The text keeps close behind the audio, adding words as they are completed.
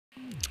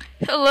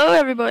Hello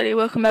everybody,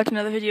 welcome back to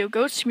another video of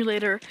Goat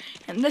Simulator.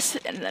 In this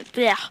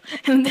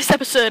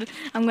episode,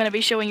 I'm going to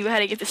be showing you how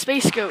to get the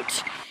Space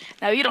Goat.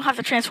 Now you don't have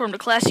to transform to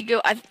Classy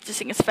Goat, I just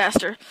think it's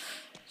faster.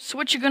 So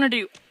what you're going to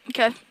do,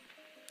 okay.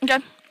 You're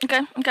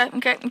going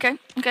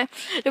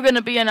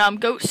to be in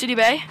Goat City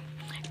Bay,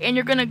 and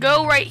you're going to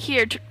go right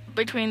here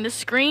between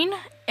this green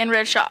and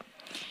red shop.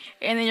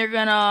 And then you're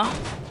going to...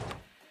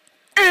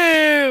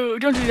 Ew,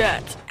 don't do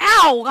that.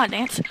 Ow, god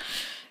dang it.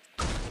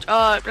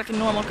 Like a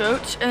normal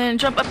goat, and then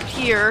jump up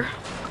here.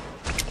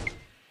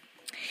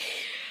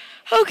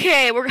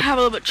 Okay, we're gonna have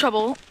a little bit of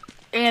trouble,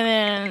 and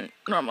then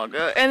normal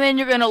goat, and then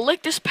you're gonna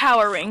lick this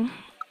power ring,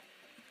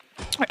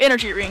 or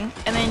energy ring,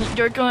 and then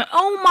you're going.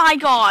 Oh my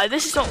god,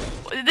 this is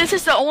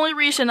the only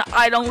reason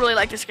I don't really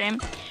like this game,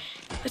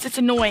 because it's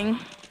annoying.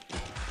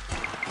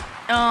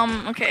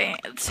 Okay,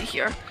 let's see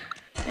here,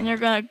 and you're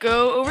gonna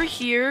go over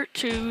here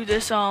to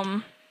this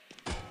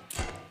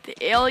the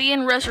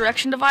alien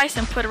resurrection device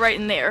and put it right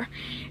in there.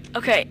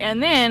 Okay,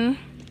 and then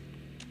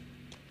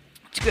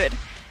it's good.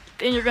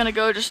 Then you're gonna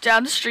go just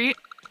down the street.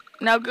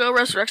 Now go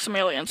resurrect some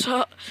aliens.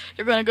 So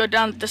you're gonna go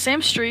down the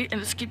same street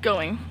and just keep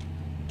going.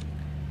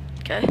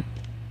 Okay,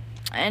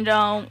 and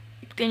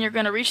then you're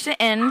gonna reach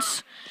the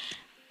ends,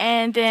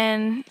 and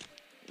then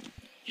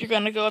you're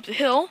gonna go up the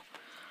hill,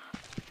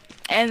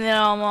 and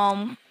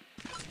then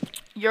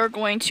you're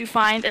going to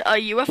find a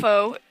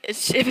UFO.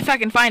 If I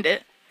can find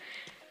it.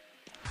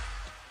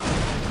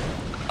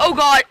 Oh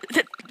god.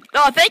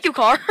 Oh, thank you,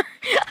 car.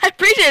 I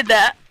appreciate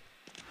that.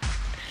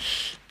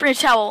 Bring a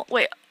towel.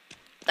 Wait,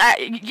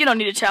 you don't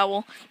need a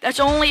towel. That's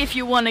only if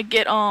you want to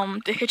get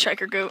the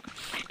hitchhiker goat.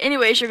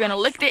 Anyways, you're gonna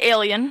lick the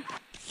alien.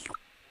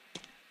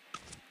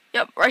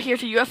 Yep, right here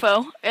to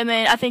UFO, and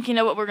then I think you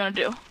know what we're gonna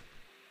do.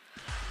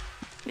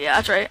 Yeah,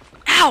 that's right.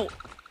 Ow!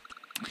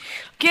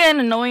 Again,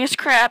 annoying as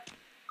crap.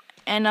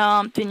 And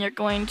then you're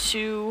going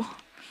to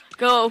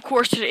go, of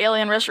course, to the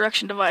alien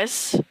resurrection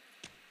device.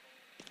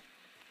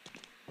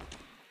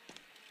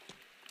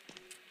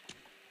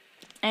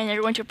 And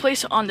you're going to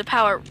place it on the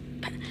power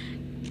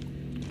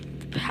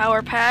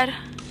pad.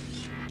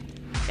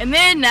 And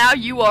then now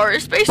you are a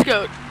space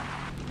goat.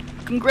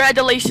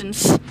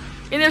 Congratulations.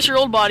 And there's your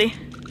old body.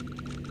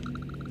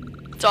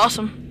 It's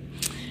awesome.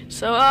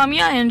 So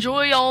yeah,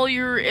 enjoy all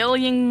your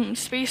alien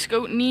space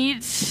goat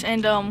needs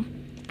and have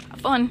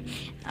fun.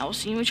 I will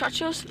see you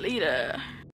muchachos later.